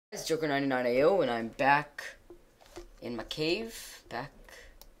It's Joker99AO, and I'm back in my cave, to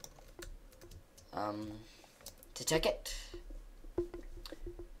Tekkit.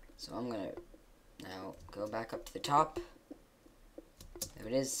 So I'm gonna now go back up to the top. There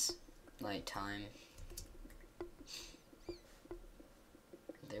it is, nighttime.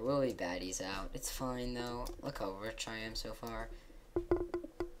 There will be baddies out. It's fine though. Look how rich I am so far.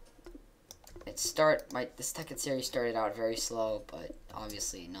 This Tekkit series started out very slow, but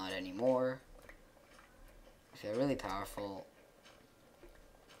obviously not anymore. I feel really powerful.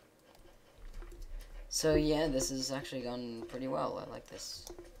 So yeah, this has actually gone pretty well. I like this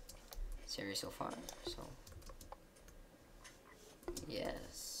series so far. So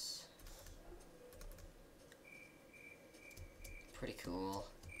yes, pretty cool,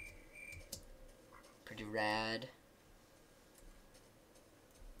 pretty rad.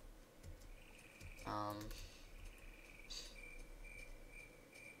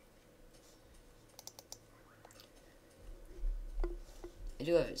 I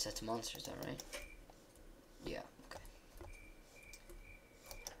do have it set to monsters, though, right? Yeah, okay.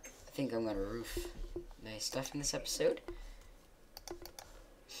 I think I'm gonna roof nice stuff in this episode.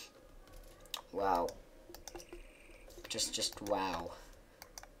 Wow. Just wow.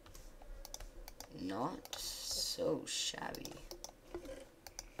 Not so shabby.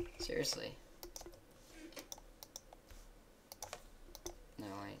 Seriously. No,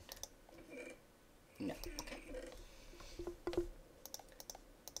 no, okay.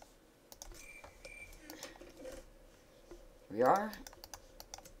 We are.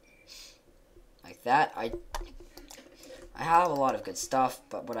 Like that. I have a lot of good stuff,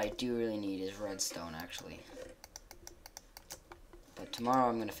 but what I do really need is redstone, actually. But tomorrow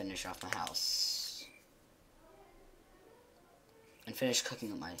I'm going to finish off my house. And finish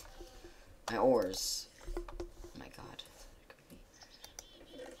cooking up my ores. Oh my god.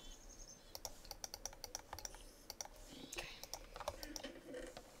 Okay.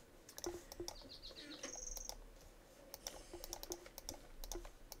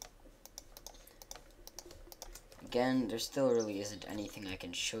 Again, there still really isn't anything I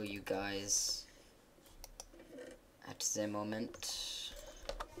can show you guys at the moment.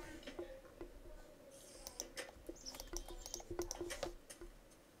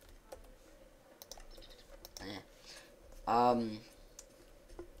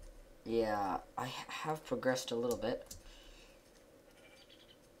 Yeah, I have progressed a little bit.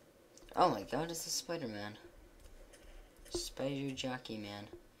 Oh my god, it's the Spider-Man. Spider Jockey Man.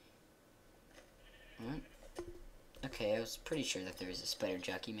 What? Okay, I was pretty sure that there was a Spider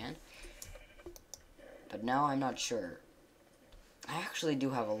Jockey Man. But now I'm not sure. I actually do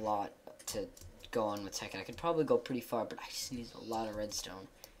have a lot to go on with Tekkit. I could probably go pretty far, but I just need a lot of redstone.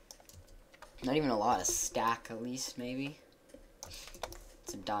 Not even a lot, a stack at least, maybe.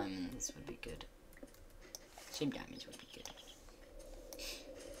 Some diamonds would be good. Some diamonds would be good.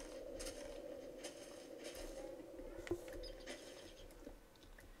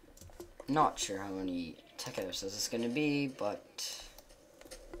 Not sure how many Tekkit episodes it's going to be, but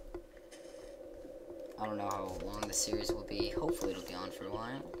I don't know how long the series will be. Hopefully it'll be on for a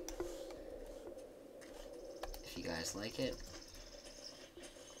while. If you guys like it.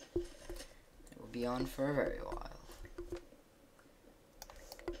 It will be on for a very while.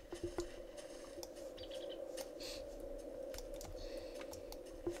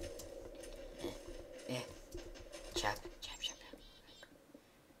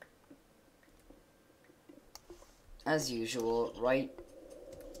 As usual, write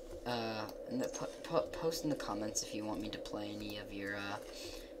post in the comments if you want me to play any of your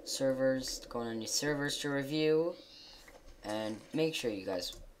servers, go on any servers to review, and make sure you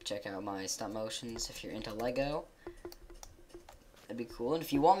guys check out my stop motions if you're into Lego. That'd be cool. And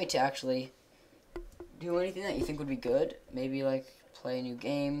if you want me to actually do anything that you think would be good, maybe like play a new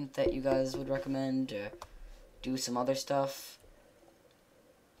game that you guys would recommend, or do some other stuff.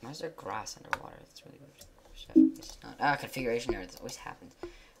 Why is there grass underwater? That's really weird. It's not configuration error. This always happens.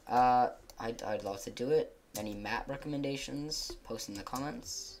 I'd love to do it. Any map recommendations? Post in the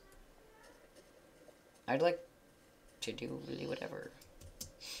comments. I'd like to do really whatever.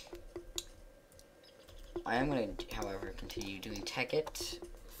 I am going to, however, continue doing Tekkit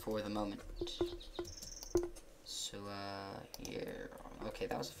for the moment. So, yeah. Okay,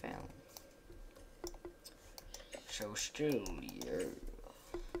 that was a fail. So still, yeah.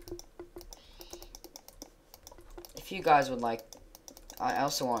 If you guys would like, I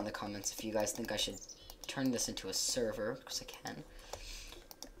also want in the comments if you guys think I should turn this into a server, because I can.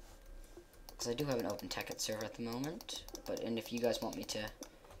 Because I do have an open Tekkit server at the moment, and if you guys want me to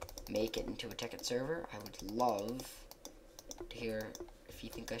make it into a Tekkit server, I would love to hear if you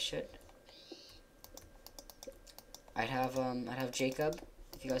think I should. I'd have Jacob,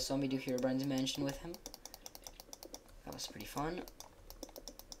 if you guys saw me do Herobrine's Mansion with him. That was pretty fun.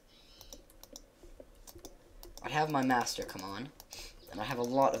 I'd have my master come on, and I have a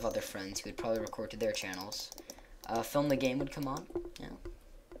lot of other friends who would probably record to their channels. Film the Game would come on, yeah.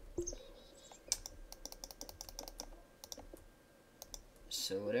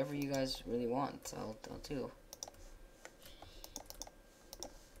 So whatever you guys really want, I'll do.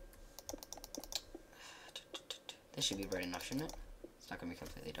 This should be bright enough, shouldn't it? It's not gonna be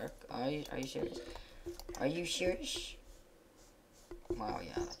completely dark. Are you serious? Are you serious? Wow,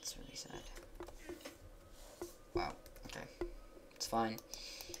 yeah, that's really sad. Wow, okay. It's fine.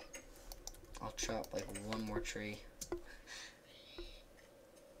 I'll chop like one more tree.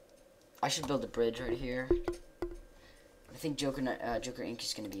 I should build a bridge right here. I think Joker Inc.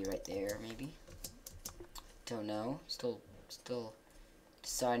 is gonna be right there, maybe. Don't know. Still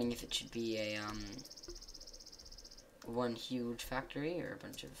deciding if it should be a one huge factory or a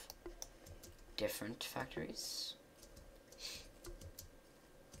bunch of different factories.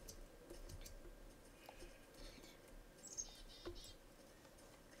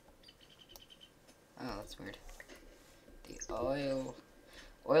 Oh, that's weird. The oil.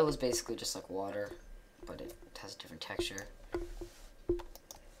 Oil is basically just like water, but it has a different texture.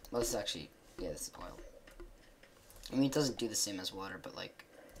 Well, this is actually, yeah, this is oil. I mean, it doesn't do the same as water, but like,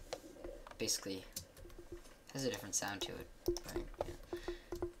 basically, has a different sound to it. Right?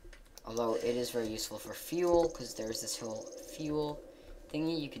 Yeah. Although it is very useful for fuel, because there's this whole fuel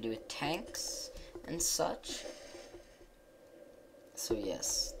thingy you can do with tanks and such. So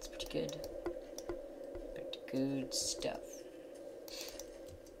yes, it's pretty good. Pretty good stuff.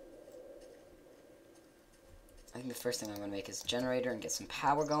 I think the first thing I'm going to make is a generator and get some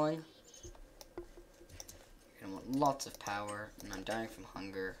power going. You're going to want lots of power, and I'm dying from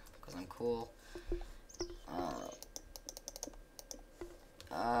hunger because I'm cool.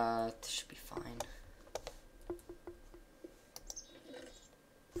 This should be fine.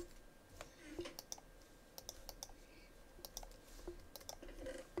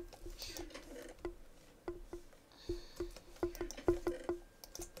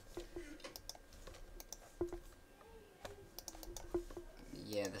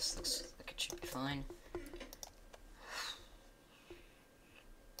 Yeah, this looks like it should be fine.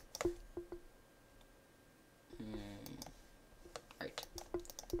 Right.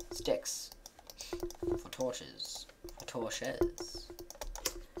 Sticks. For torches. For torches.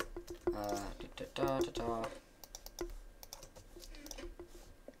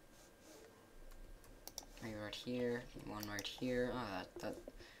 Maybe right here. One right here. That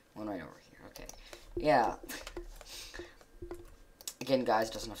one right over here. Okay. Yeah. Again, guys,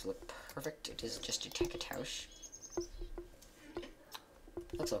 it doesn't have to look perfect. It is just a Tekkit house.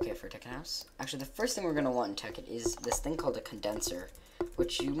 Looks okay for a Tekkit house. Actually, the first thing we're going to want in Tekkit is this thing called a condenser,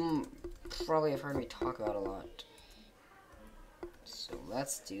 which you probably have heard me talk about a lot. So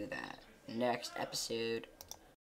let's do that. Next episode.